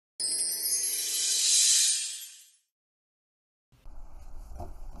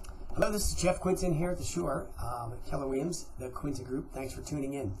Hello, this is Jeff Quintin here at the Shore at Keller Williams, the Quintin Group. Thanks for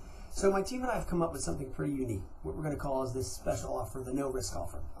tuning in. So my team and I have come up with something pretty unique. What we're going to call is this special offer, the no risk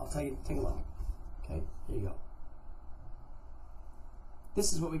offer. I'll tell you, take a look. Okay, here you go.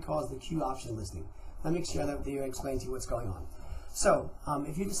 This is what we call the Q option listing. Let me share that with you and explain to you what's going on. So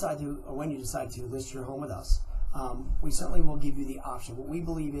if you decide to, or when you decide to list your home with us, we certainly will give you the option. What we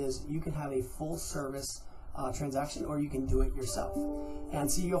believe is you can have a full service transaction, or you can do it yourself. And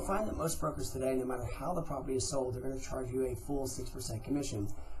so you'll find that most brokers today, no matter how the property is sold, they're going to charge you a full 6% commission,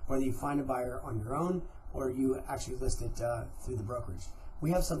 whether you find a buyer on your own or you actually list it through the brokerage.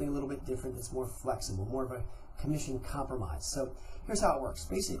 We have something a little bit different that's more flexible, more of a commission compromise. So here's how it works.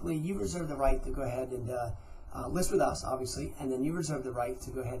 Basically, you reserve the right to go ahead and list with us, obviously, and then you reserve the right to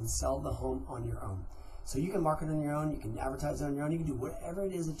go ahead and sell the home on your own. So you can market on your own, you can advertise on your own, you can do whatever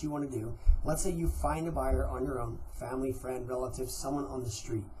it is that you want to do. Let's say you find a buyer on your own, family, friend, relative, someone on the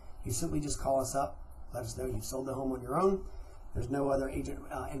street. You simply just call us up, let us know you've sold the home on your own. There's no other agent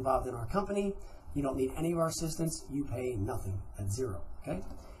involved in our company. You don't need any of our assistance. You pay nothing, at zero, okay?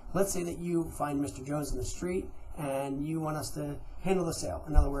 Let's say that you find Mr. Jones in the street and you want us to handle the sale.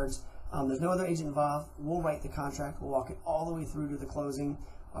 In other words, there's no other agent involved. We'll write the contract. We'll walk it all the way through to the closing.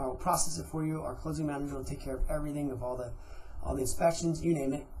 We'll process it for you. Our closing manager will take care of everything, of all the inspections, you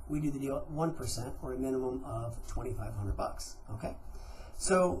name it. We do the deal at 1% or a minimum of $2,500. Okay.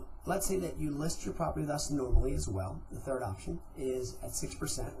 So let's say that you list your property with us normally as well. The third option is at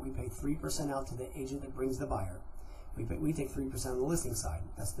 6%. We pay 3% out to the agent that brings the buyer. We take 3% on the listing side.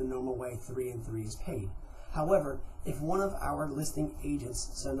 That's the normal way 3 and 3 is paid. However, if one of our listing agents,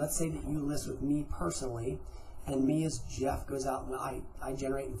 so let's say that you list with me personally, and me as Jeff goes out and I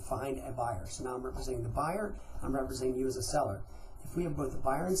generate and find a buyer. So now I'm representing the buyer, I'm representing you as a seller. If we have both the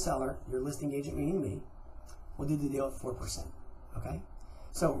buyer and seller, your listing agent, meaning me, we'll do the deal at 4%, okay?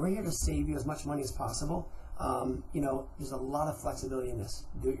 So we're here to save you as much money as possible. You know, there's a lot of flexibility in this.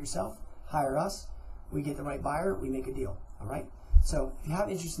 Do it yourself, hire us, we get the right buyer, we make a deal, all right? So if you have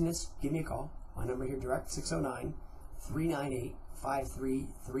interest in this, give me a call. My number here direct,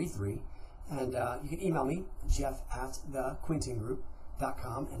 609-398-5333. And you can email me,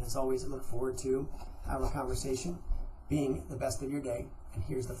 jeff@thequintingroup.com. And as always, I look forward to our conversation being the best of your day. And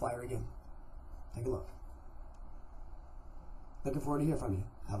here's the flyer again. Take a look. Looking forward to hear from you.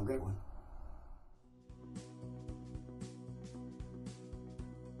 Have a great one.